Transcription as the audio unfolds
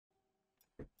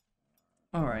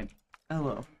Alright,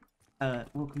 hello.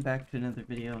 Welcome back to another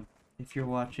video. If you're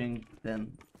watching,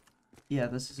 then, yeah,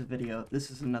 this is a video. This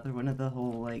is another one of the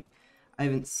whole, like, I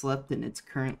haven't slept and it's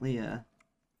currently,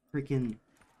 freaking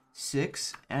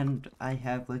 6, and I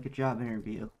have, like, a job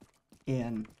interview.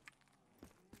 And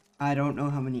I don't know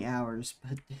how many hours,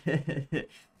 but,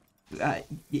 but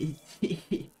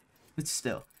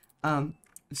still.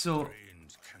 So,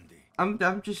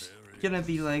 I'm just gonna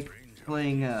be, like,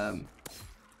 playing,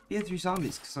 through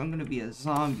zombies, because I'm gonna be a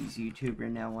zombies YouTuber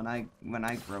now when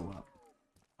I grow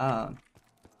up.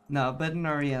 No, but in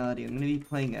our reality, I'm gonna be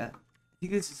playing I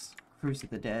think this is Cruise of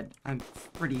the Dead. I'm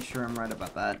pretty sure I'm right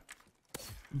about that,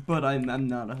 but I'm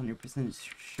not 100%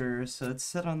 sure. So it's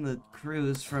set on the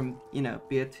cruise from, you know,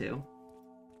 BO2,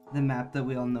 the map that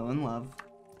we all know and love.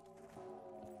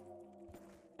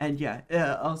 And yeah,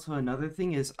 also another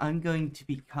thing is I'm going to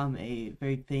become a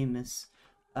very famous,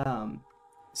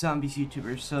 zombies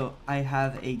YouTuber, so I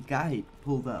have a guide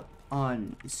pulled up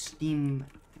on Steam.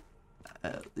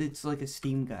 It's like a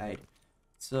Steam guide,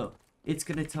 so it's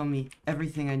gonna tell me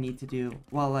everything I need to do,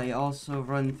 while I also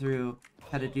run through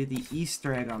how to do the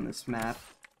Easter egg on this map,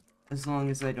 as long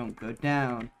as I don't go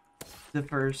down the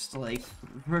first, like,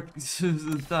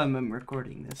 the time I'm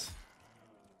recording this.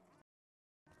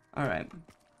 Alright,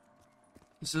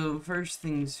 so first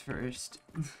things first.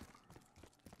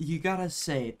 You gotta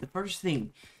say, the first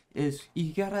thing is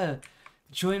you gotta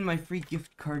join my free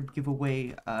gift card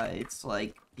giveaway. It's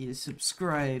like you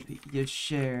subscribe, you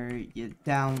share, you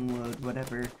download,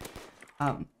 whatever.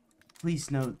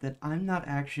 Please note that I'm not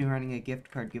actually running a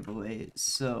gift card giveaway,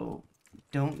 so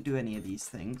don't do any of these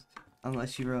things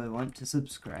unless you really want to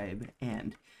subscribe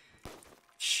and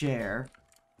share.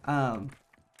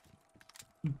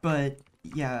 But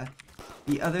yeah,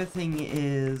 the other thing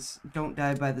is don't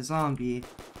die by the zombie,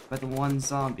 by the one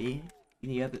zombie.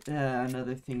 The other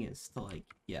another thing is to,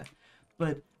 like, yeah,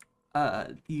 but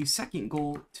the second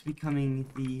goal to becoming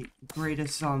the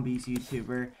greatest zombies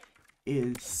YouTuber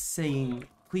is saying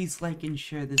please like and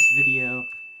share this video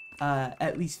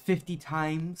at least 50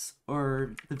 times,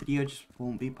 or the video just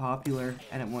won't be popular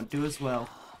and it won't do as well.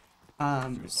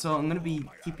 So I'm gonna be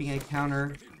keeping a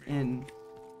counter, and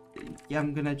yeah,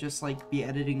 I'm gonna just, like, be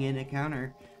editing in a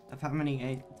counter of how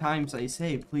many times I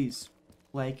say please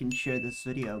like and share this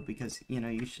video, because, you know,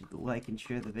 you should like and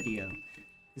share the video.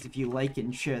 Because if you like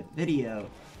and share the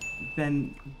video,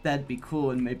 then that'd be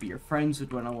cool, and maybe your friends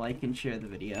would want to like and share the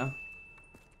video.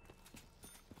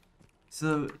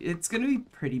 So it's gonna be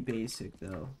pretty basic,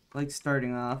 though. Like,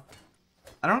 starting off,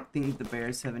 I don't think the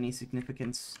bears have any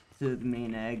significance to the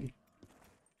main egg,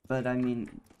 but I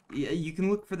mean, you can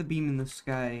look for the beam in the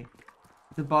sky.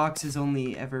 The box has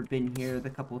only ever been here the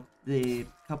couple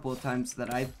of times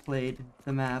that I've played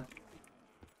the map.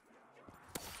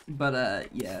 But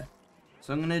yeah.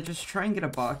 So I'm gonna just try and get a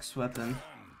box weapon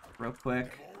real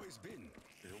quick,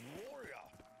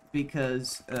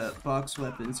 because box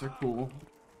weapons are cool.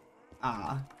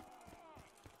 How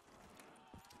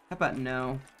about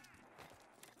no?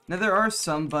 Now there are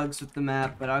some bugs with the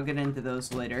map, but I'll get into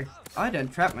those later. Oh, I done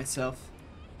trapped myself.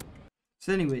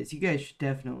 So anyways, you guys should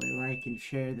definitely like and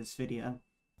share this video.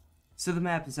 So the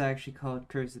map is actually called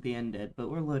Curse of the Undead, but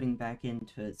we're loading back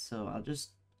into it, so I'll just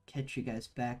catch you guys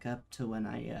back up to when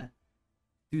I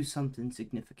do something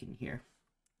significant here.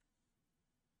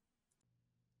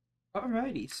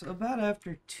 Alrighty, so about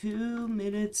after 2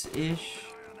 minutes-ish,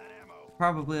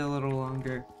 probably a little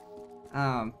longer,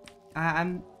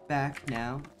 I'm back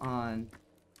now on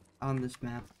this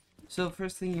map. So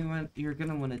first thing you're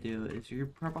gonna want to do is you're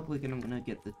probably gonna want to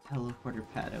get the teleporter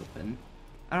pad open.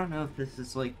 I don't know if this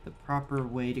is, like, the proper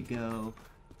way to go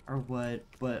or what,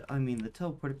 but I mean, the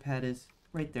teleporter pad is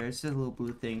right there. It's a little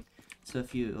blue thing, so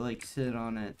if you, like, sit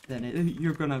on it, then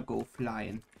you're gonna go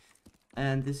flying.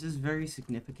 And this is very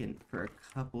significant for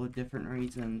a couple of different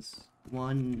reasons.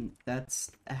 One,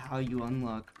 that's how you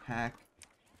unlock pack,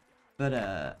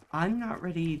 but I'm not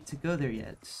ready to go there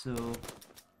yet, so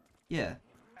yeah.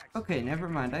 Okay, never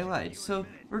mind, I lied. So,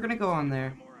 we're gonna go on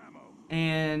there,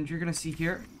 and you're gonna see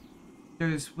here,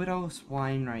 there's Widow's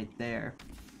Wine right there.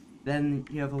 Then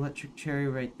you have Electric Cherry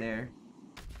right there.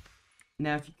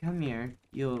 Now, if you come here,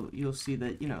 you'll see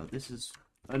that, you know, this is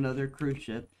another cruise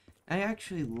ship. I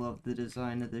actually love the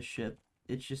design of this ship.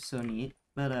 It's just so neat.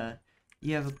 But,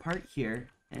 you have a part here,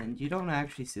 and you don't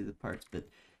actually see the parts, but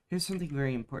here's something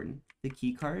very important. The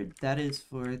key card, that is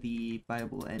for the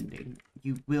Bible ending.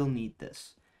 You will need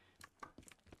this.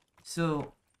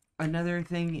 So, another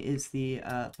thing is the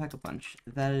Pack-a-Punch.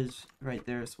 That is right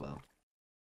there as well.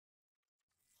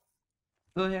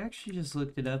 So I actually just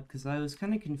looked it up because I was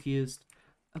kind of confused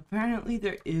Apparently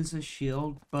there is a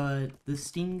shield, but the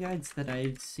Steam guides that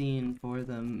I've seen for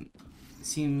them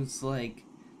seems like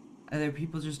either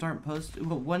people just aren't posted.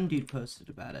 Well, one dude posted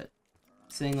about it,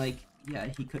 saying like, yeah,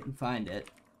 he couldn't find it.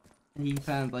 And he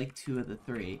found like 2 of the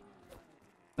 3.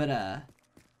 But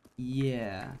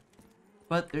yeah.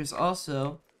 But there's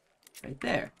also right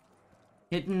there,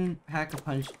 hidden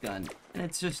pack-a-punch gun, and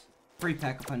it's just free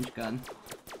pack-a-punch gun.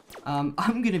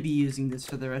 I'm gonna be using this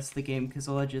for the rest of the game because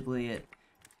allegedly it,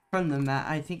 from the map,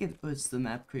 I think it was the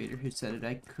map creator who said it,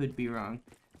 I could be wrong,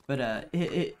 but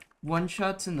it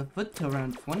one-shots in the foot till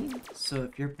round 20, so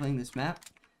if you're playing this map,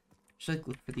 just like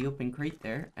look for the open crate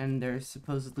there, and there's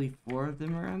supposedly 4 of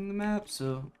them around the map,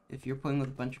 so if you're playing with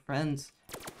a bunch of friends,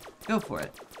 go for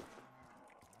it.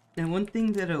 And one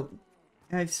thing that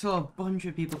I saw a bunch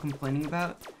of people complaining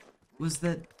about was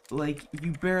that, like,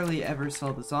 you barely ever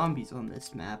saw the zombies on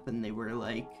this map, and they were,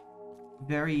 like,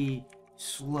 very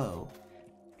slow.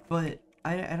 But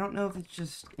I don't know if it's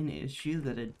just an issue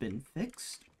that had been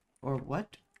fixed, or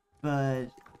what, but,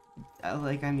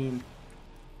 like, I mean,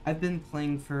 I've been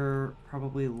playing for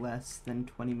probably less than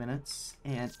 20 minutes,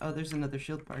 and, oh, there's another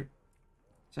shield part.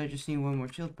 So I just need one more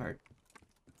shield part.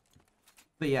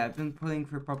 But yeah, I've been playing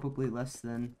for probably less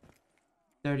than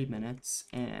 30 minutes,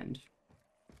 and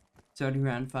it's already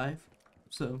round 5,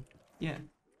 so, yeah.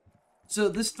 So,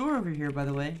 this door over here, by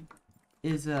the way,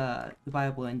 is, the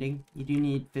viable ending. You do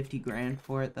need 50 grand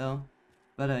for it, though,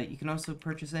 but, you can also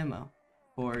purchase ammo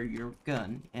for your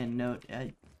gun, and note,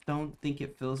 I don't think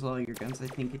it fills all your guns, I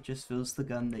think it just fills the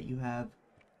gun that you have,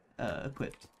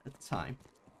 equipped at the time.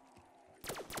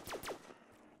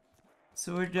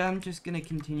 So I'm just gonna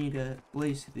continue to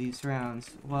blaze through these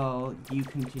rounds while you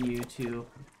continue to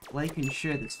like and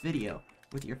share this video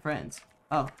with your friends.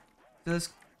 Oh, so this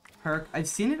perk, I've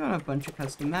seen it on a bunch of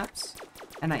custom maps,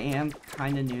 and I am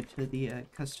kinda new to the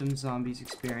custom zombies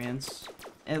experience,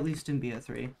 at least in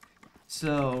BO3.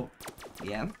 So,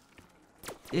 yeah.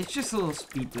 It's just a little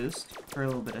speed boost for a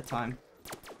little bit of time.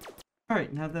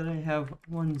 Alright, now that I have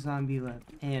 1 zombie left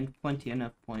and plenty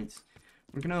enough points,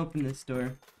 we're gonna open this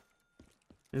door.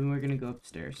 Then we're gonna go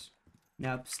upstairs.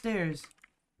 Now upstairs,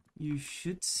 you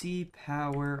should see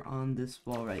power on this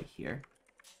wall right here.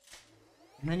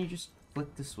 And then you just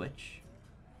flick the switch.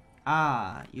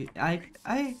 Ah, I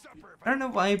don't know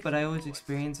why, but I always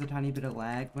experience a tiny bit of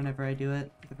lag whenever I do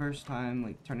it. The first time,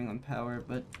 like turning on power,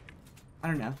 but I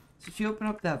don't know. So if you open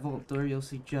up that vault door, you'll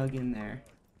see Jug in there.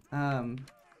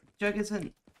 Jug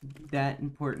isn't that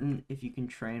important if you can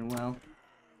train well.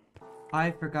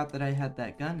 I forgot that I had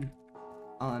that gun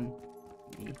on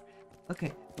me.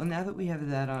 Okay, well now that we have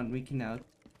that on, we can now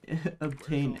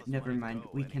obtain, never mind,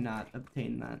 we cannot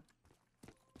obtain that.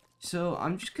 So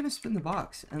I'm just gonna spin the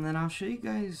box, and then I'll show you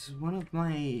guys one of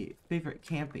my favorite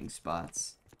camping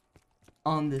spots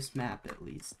on this map, at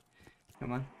least.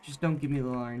 Come on, just don't give me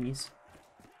little arnies.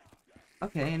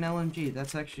 Okay, an LMG,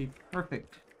 that's actually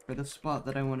perfect for the spot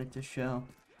that I wanted to show.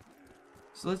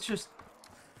 So let's just,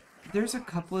 there's a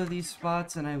couple of these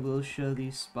spots, and I will show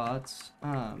these spots,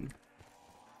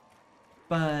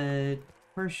 but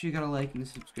first you gotta like and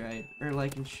subscribe, or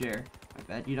like and share. My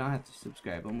bad, you don't have to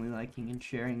subscribe, only liking and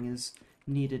sharing is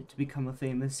needed to become a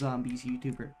famous zombies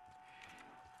YouTuber.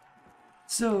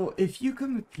 So, if you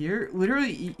come up here,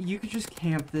 literally, you could just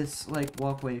camp this, like,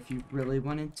 walkway if you really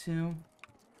wanted to,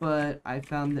 but I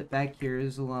found that back here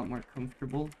is a lot more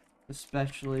comfortable,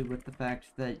 especially with the fact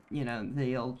that, you know,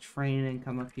 they all train and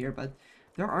come up here, but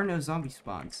there are no zombie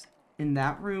spawns in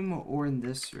that room or in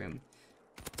this room.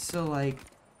 So, like,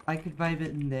 I could vibe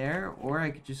it in there, or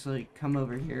I could just, like, come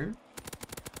over here.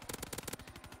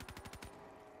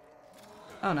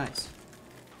 Oh, nice.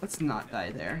 Let's not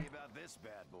die there.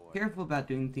 Careful about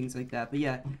doing things like that, but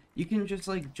yeah, you can just,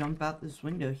 like, jump out this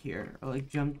window here, or, like,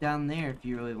 jump down there if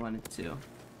you really wanted to.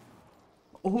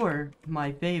 Or,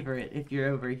 my favorite, if you're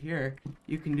over here,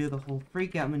 you can do the whole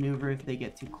freak out maneuver if they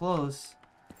get too close,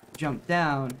 jump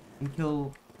down, and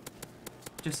kill,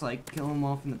 just, like, kill them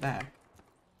all from the back.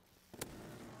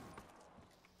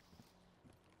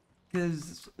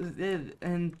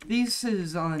 And this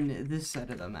is on this side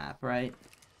of the map, right?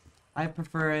 I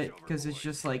prefer it because it's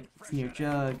just like, it's near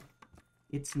Jug,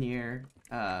 it's near,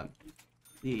 the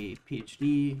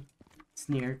PhD, it's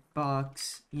near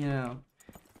Box, you know.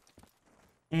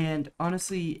 And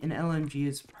honestly, an LMG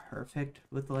is perfect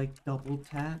with, like, double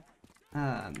tap.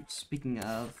 Speaking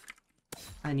of,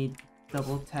 I need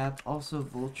double tap. Also,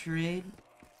 Vulturade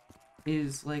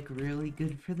is, like, really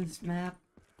good for this map.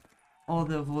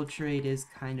 Although Vulturade is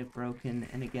kind of broken,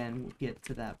 and again, we'll get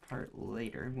to that part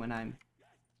later when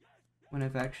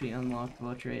I've actually unlocked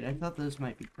Vulturade. I thought those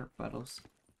might be perk bottles.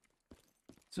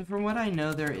 So from what I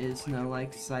know, there is no,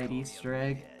 like, side Easter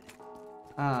egg.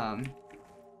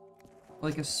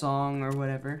 Like a song or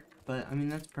whatever. But, I mean,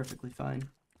 that's perfectly fine.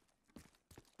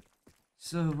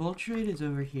 So, Voltrade is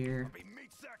over here.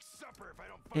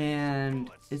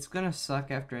 And it's gonna suck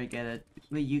after I get it.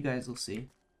 But you guys will see.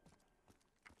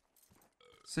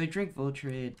 So I drink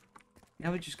Voltrade.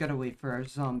 Now we just gotta wait for our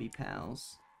zombie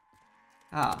pals.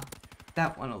 Ah,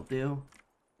 that one'll do.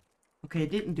 Okay,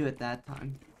 it didn't do it that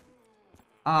time.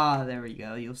 Ah, there we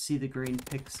go. You'll see the green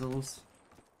pixels.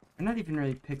 They're not even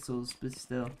really pixels, but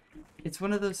still. It's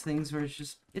one of those things where it's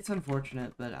just, it's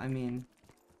unfortunate, but I mean,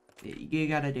 you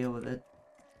gotta deal with it.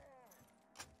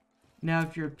 Now,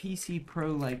 if you're a PC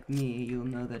pro like me, you'll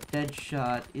know that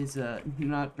Deadshot is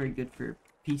not very good for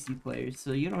PC players,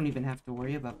 so you don't even have to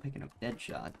worry about picking up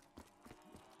Deadshot.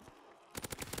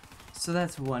 So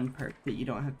that's one perk that you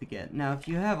don't have to get. Now, if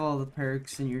you have all the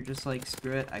perks and you're just like,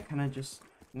 screw it, I kind of just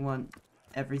want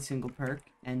every single perk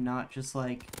and not just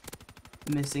like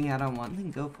missing out on one, then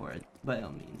go for it, by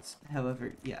all means.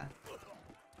 However, yeah.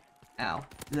 Ow.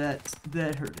 That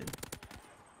hurted.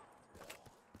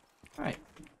 Alright.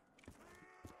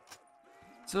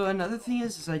 So another thing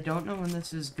is I don't know when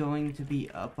this is going to be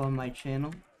up on my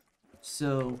channel.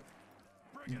 So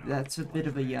that's a bit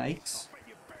of a yikes.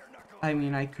 I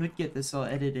mean, I could get this all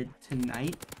edited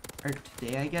tonight, or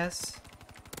today, I guess.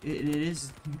 It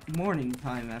is morning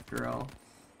time, after all.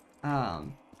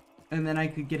 And then I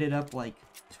could get it up, like,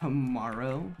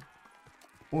 tomorrow.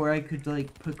 Or I could,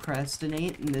 like,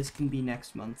 procrastinate, and this can be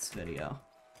next month's video.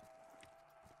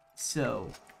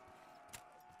 So,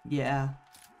 yeah.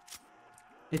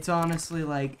 It's honestly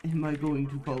like, am I going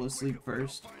to fall asleep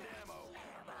first?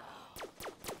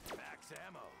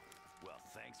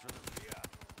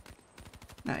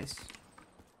 Nice.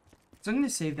 So I'm going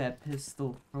to save that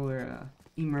pistol for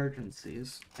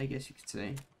emergencies, I guess you could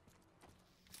say.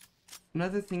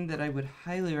 Another thing that I would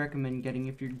highly recommend getting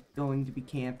if you're going to be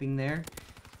camping there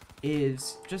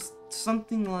is just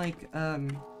something like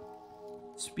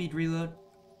speed reload.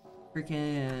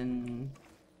 Freaking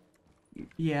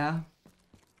yeah.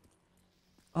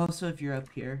 Also, if you're up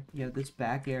here, you have this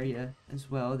back area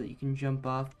as well that you can jump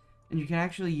off, and you can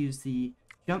actually use the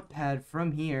jump pad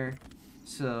from here,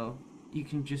 so you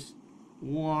can just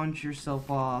launch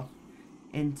yourself off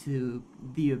into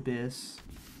the abyss.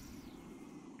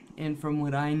 And from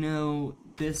what I know,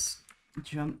 this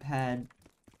jump pad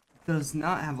does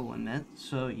not have a limit,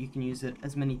 so you can use it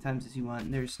as many times as you want,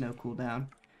 and there's no cooldown.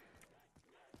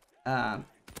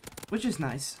 Which is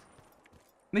nice.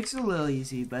 Makes it a little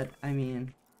easy, but, I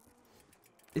mean,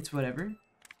 it's whatever.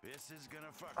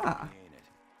 Ah,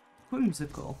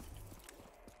 whimsical.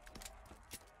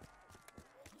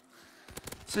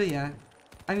 So yeah,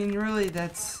 I mean, really,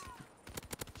 that's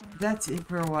it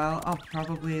for a while. I'll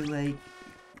probably, like,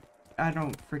 I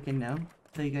don't freaking know.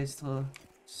 Tell you guys to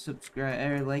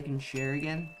subscribe or like and share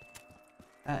again.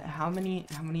 How many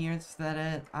years is that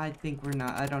at? I think we're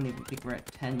not. I don't even think we're at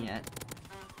 10 yet,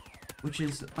 which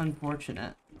is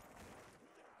unfortunate.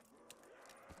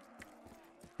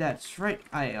 That's right.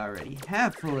 I already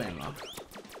have full ammo.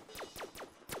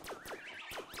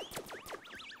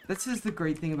 This is the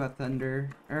great thing about Thunder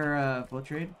or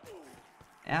Voltrade.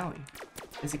 Owie.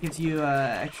 Is it gives you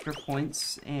extra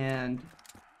points and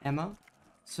ammo.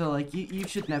 So like you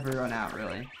should never run out,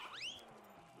 really.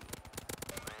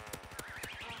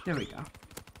 There we go.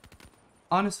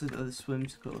 Honestly though, the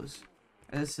swimsicle is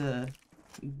as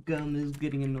gum is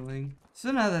getting annoying.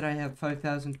 So now that I have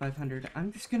 5,500,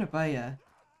 I'm just gonna buy a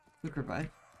quick revive.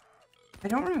 I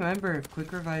don't remember if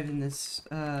quick revive in this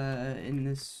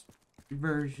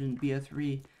version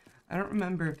BO3. I don't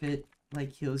remember if it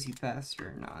like heals you faster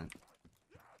or not.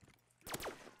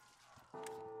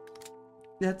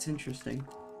 That's interesting.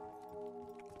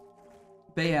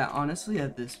 But yeah, honestly,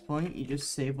 at this point, you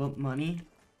just save up money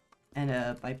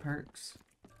and buy perks,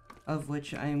 of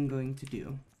which I am going to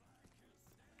do.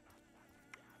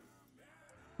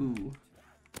 Ooh.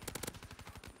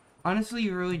 Honestly,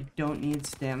 you really don't need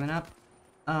stamina.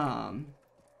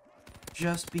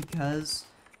 Just because,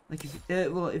 like,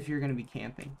 if you're gonna be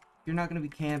camping. If you're not gonna be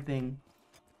camping,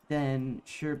 then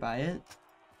sure, buy it.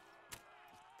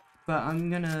 But I'm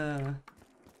gonna...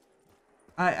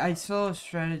 I saw a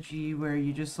strategy where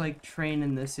you just, like, train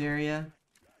in this area,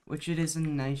 which it is a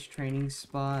nice training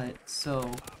spot,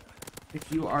 so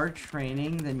if you are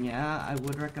training, then yeah, I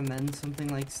would recommend something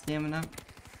like stamina,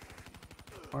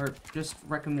 or just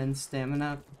recommend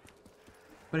stamina.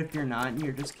 But if you're not and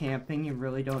you're just camping, you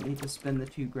really don't need to spend the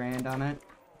 2 grand on it.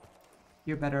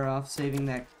 You're better off saving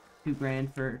that 2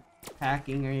 grand for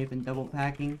packing or even double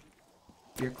packing.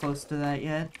 If you're close to that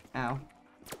yet. Ow.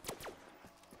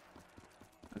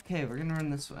 Okay, we're gonna run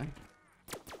this way.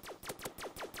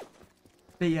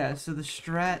 But yeah, so the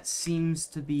strat seems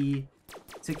to be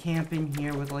to camp in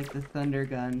here with like the thunder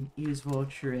gun, use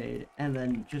vulture aid, and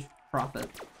then just profit.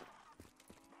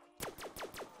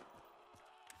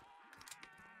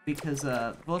 Because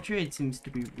vulture aid seems to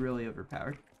be really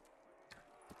overpowered.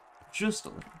 Just a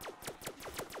little.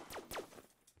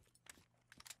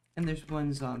 And there's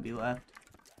one zombie left.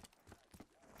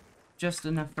 Just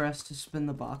enough for us to spin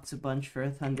the box a bunch for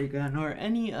a thunder gun, or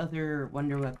any other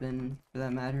wonder weapon for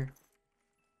that matter.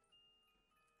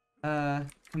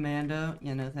 Commando?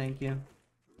 Yeah, no thank you.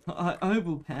 I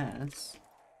will pass.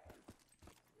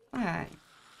 Alright.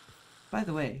 By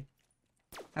the way,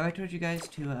 have I told you guys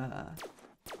to,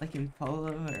 like and follow,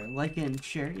 or like and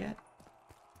share yet?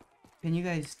 Can you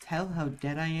guys tell how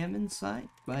dead I am inside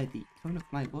by the tone of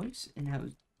my voice, and how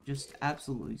just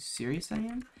absolutely serious I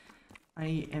am?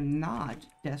 I am not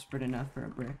desperate enough for a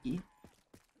brekkie.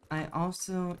 I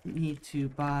also need to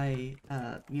buy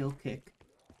meal kick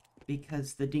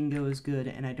because the dingo is good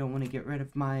and I don't want to get rid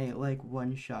of my like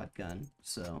one-shot gun.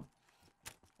 So,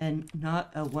 and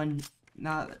not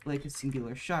like a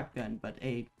singular shotgun, but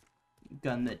a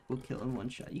gun that will kill in one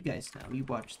shot. You guys know. You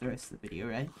watched the rest of the video,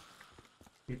 right?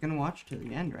 You're gonna watch to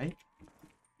the end, right?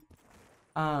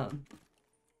 And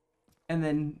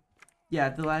then, yeah,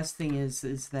 the last thing is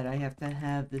that I have to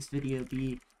have this video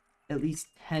be at least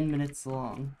 10 minutes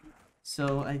long.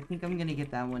 So I think I'm gonna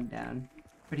get that one down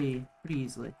pretty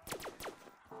easily.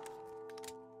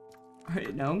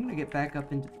 Alright, now I'm gonna get back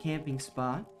up into the camping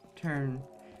spot, turn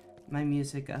my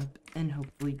music up, and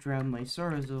hopefully drown my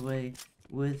sorrows away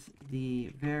with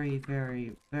the very,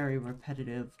 very, very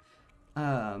repetitive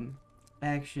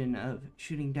action of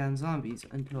shooting down zombies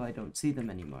until I don't see them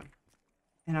anymore.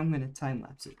 And I'm gonna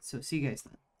time-lapse it, so see you guys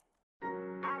then.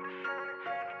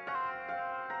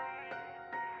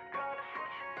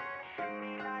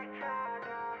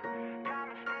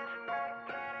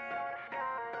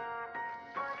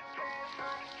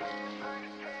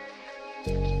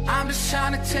 I'm just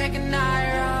trying to take a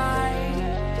night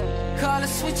ride. Color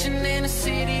switching in the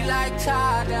city like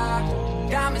tie-dye.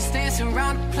 Diamonds dancing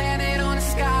around the planet on the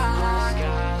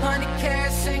sky. 100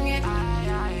 carats singing.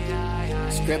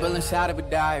 Scribble inside of a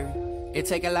diary. It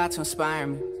take a lot to inspire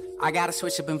me. I gotta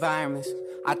switch up environments.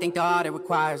 I think the art it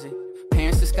requires it.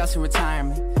 Parents discussing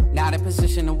retirement. Not in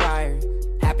position to wire it.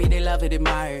 Happy they love it,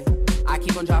 admire it. I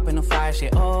keep on dropping the fire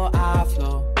shit. Oh, I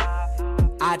flow.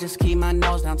 I just keep my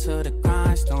nose down to the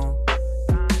grindstone.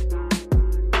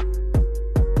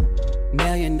 $1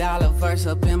 million verse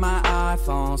up in my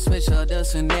iPhone. Switch up the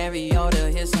scenario to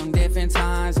hit some different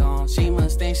time zones. She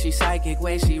must think she psychic,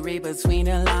 way she read between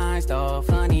the lines though.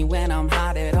 Funny when I'm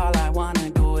hot that all I wanna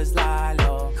do is lie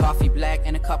low. Coffee black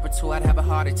and a cup or two, I'd have a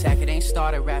heart attack. It ain't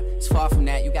starter rap, it's far from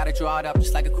that. You gotta draw it up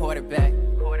just like a quarterback.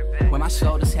 When my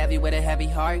shoulder's heavy with a heavy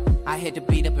heart, I hit the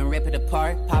beat up and rip it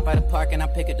apart. Pop out the park and I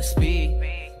pick up the speed.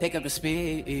 Pick up the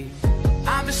speed.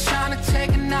 I'm just trying to take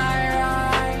a night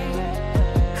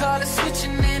ride. Color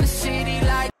switching in the city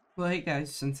like. Well, hey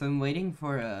guys, since I'm waiting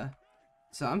for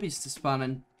zombies to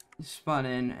spawn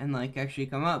in and like actually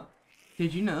come up,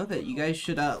 did you know that you guys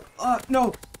should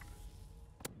no.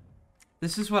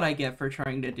 This is what I get for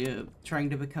trying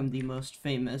to become the most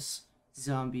famous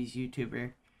zombies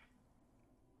YouTuber.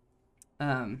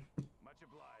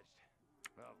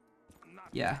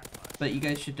 Yeah, but you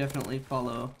guys should definitely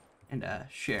follow and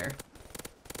share.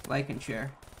 Like and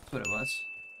share. That's what it was.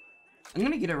 I'm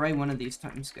gonna get it right one of these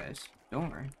times, guys. Don't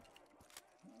worry.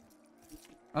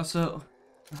 Also,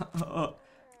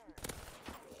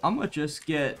 I'm gonna just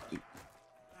get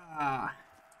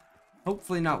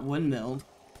hopefully not windmilled.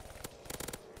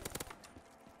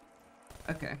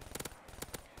 Okay.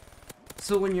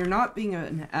 So when you're not being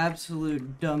an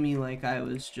absolute dummy like I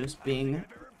was just being,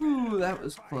 ooh, that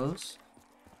was close,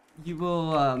 you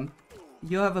will,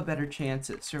 you'll have a better chance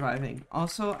at surviving.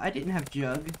 Also, I didn't have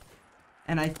Jug,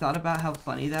 and I thought about how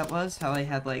funny that was, how I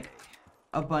had, like,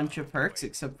 a bunch of perks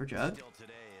except for Jug.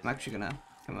 I'm actually gonna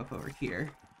come up over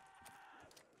here.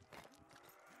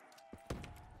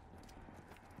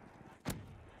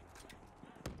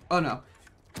 Oh no.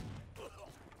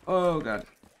 Oh god.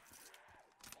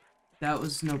 That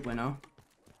was no bueno.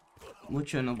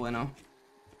 Mucho no bueno.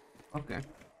 Okay.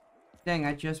 Dang,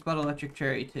 I just bought electric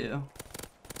cherry too.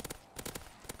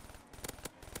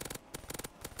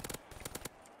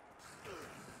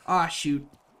 Ah, shoot.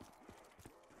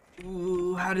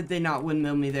 Ooh, how did they not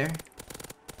windmill me there?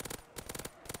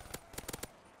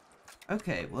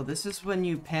 Okay, well this is when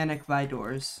you panic buy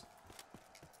doors.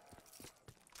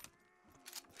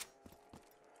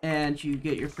 And you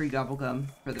get your free gobblegum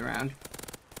for the round.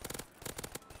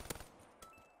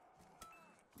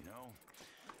 know,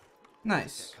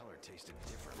 Nice. that color tasted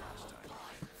different last time.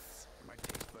 My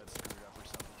taste buds screwed up or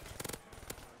something.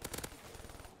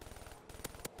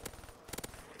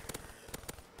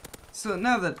 So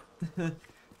now that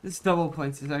this double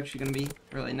points is actually going to be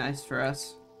really nice for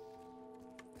us.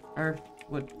 Or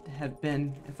would have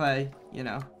been if I, you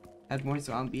know, had more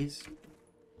zombies.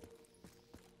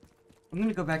 I'm going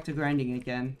to go back to grinding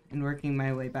again and working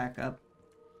my way back up.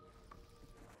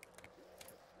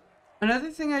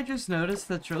 Another thing I just noticed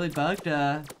that's really bugged,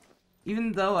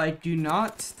 even though I do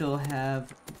not still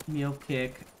have meal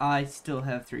kick, I still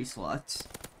have 3 slots.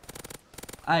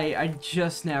 I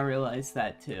just now realized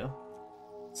that too.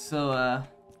 So,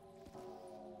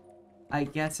 I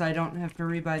guess I don't have to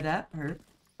rebuy that perk,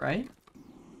 right?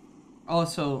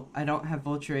 Also, I don't have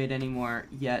Vulture Aid anymore,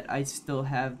 yet I still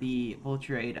have the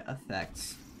Vulture Aid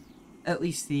effects. At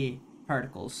least the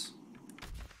particles.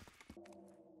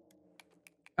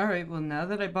 Alright, well now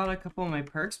that I bought a couple of my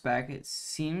perks back, it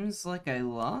seems like I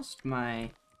lost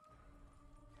my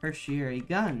tertiary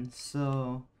gun,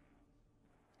 so...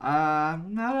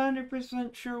 I'm not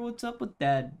 100% sure what's up with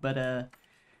that, but at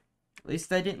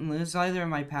least I didn't lose either of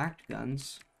my packed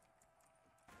guns.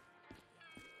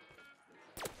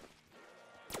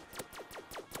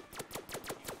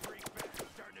 Starting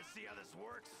to see how this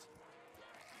works.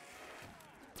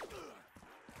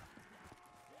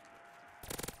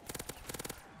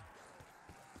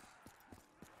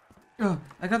 Oh,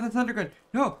 I got the thunder gun.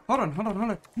 No, hold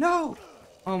on. No!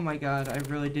 Oh my god, I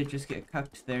really did just get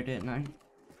cucked there, didn't I?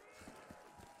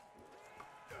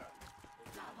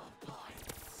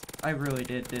 I really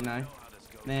did, didn't I?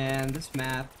 Man, this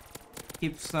map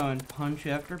keeps throwing punch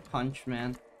after punch,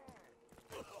 man.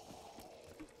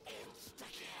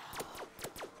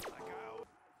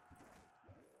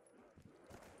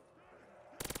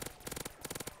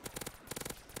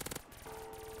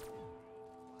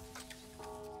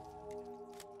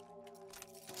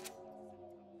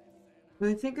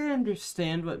 I think I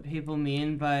understand what people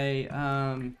mean by,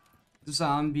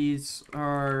 zombies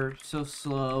are so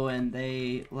slow and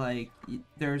they, like,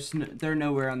 they're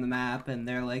nowhere on the map and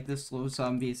they're, like, the slowest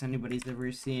zombies anybody's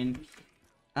ever seen.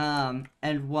 And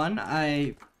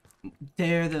I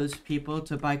dare those people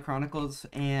to buy Chronicles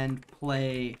and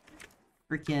play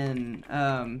freaking,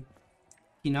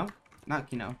 Noctur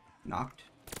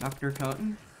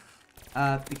Totem.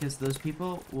 Because those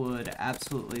people would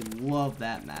absolutely love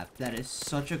that map. That is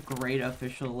such a great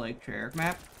official, like, Treyarch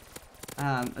map.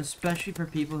 Especially for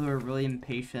people who are really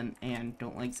impatient and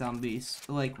don't like zombies,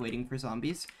 like waiting for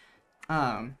zombies.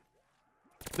 But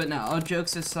now, all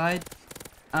jokes aside,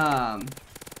 I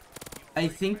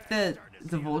think that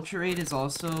the Vulture Raid is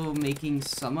also making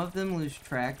some of them lose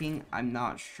tracking. I'm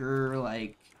not sure,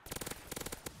 like,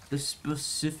 the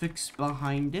specifics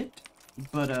behind it,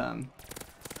 but,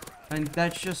 and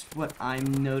that's just what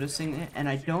I'm noticing, and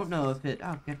I don't know if it,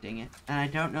 oh god dang it, and I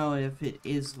don't know if it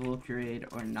is Vulture Raid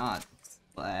or not.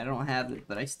 I don't have it,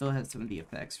 but I still have some of the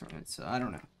effects from it, so I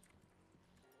don't know.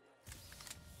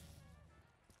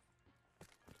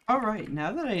 Alright,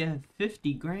 now that I have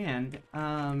 50 grand,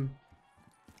 I'm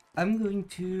going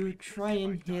to try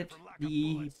and hit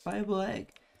the Bible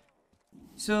Egg.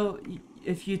 So,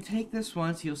 if you take this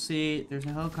once, you'll see there's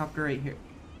a helicopter right here.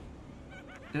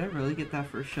 Did I really get that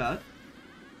first shot?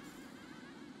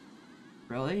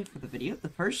 Really? For the video? The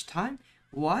first time?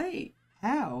 Why?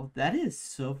 How? That is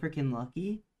so freaking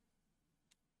lucky.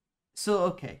 So,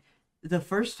 okay. The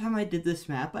first time I did this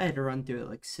map, I had to run through it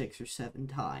like 6 or 7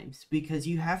 times. Because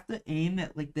you have to aim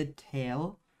at, like, the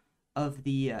tail of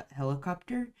the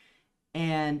helicopter.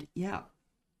 And, yeah.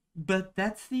 But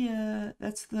that's the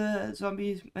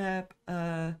zombies map,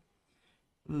 Cruise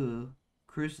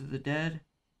of the Dead.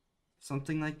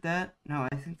 Something like that. No,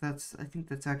 I think that's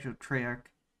actual Treyarch.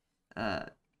 I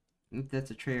think that's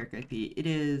a Treyarch IP. It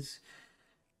is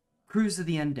Cruise of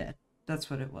the Undead. That's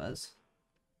what it was.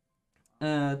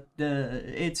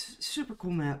 It's super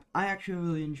cool map. I actually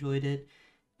really enjoyed it,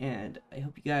 and I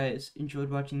hope you guys enjoyed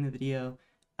watching the video.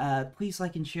 Please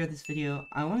like and share this video.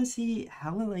 I want to see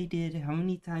how well I did, how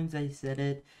many times I said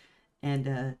it,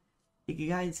 and you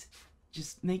guys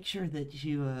just make sure that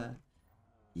you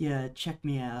yeah, check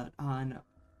me out on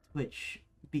Twitch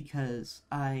because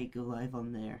I go live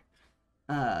on there.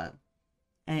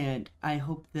 And I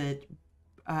hope that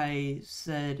I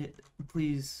said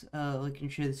please like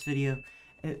and share this video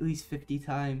at least 50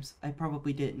 times. I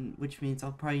probably didn't, which means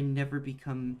I'll probably never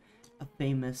become a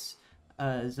famous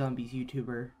zombies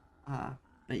YouTuber.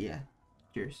 But yeah,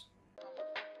 cheers.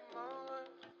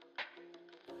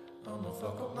 I'ma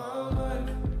fuck up my life.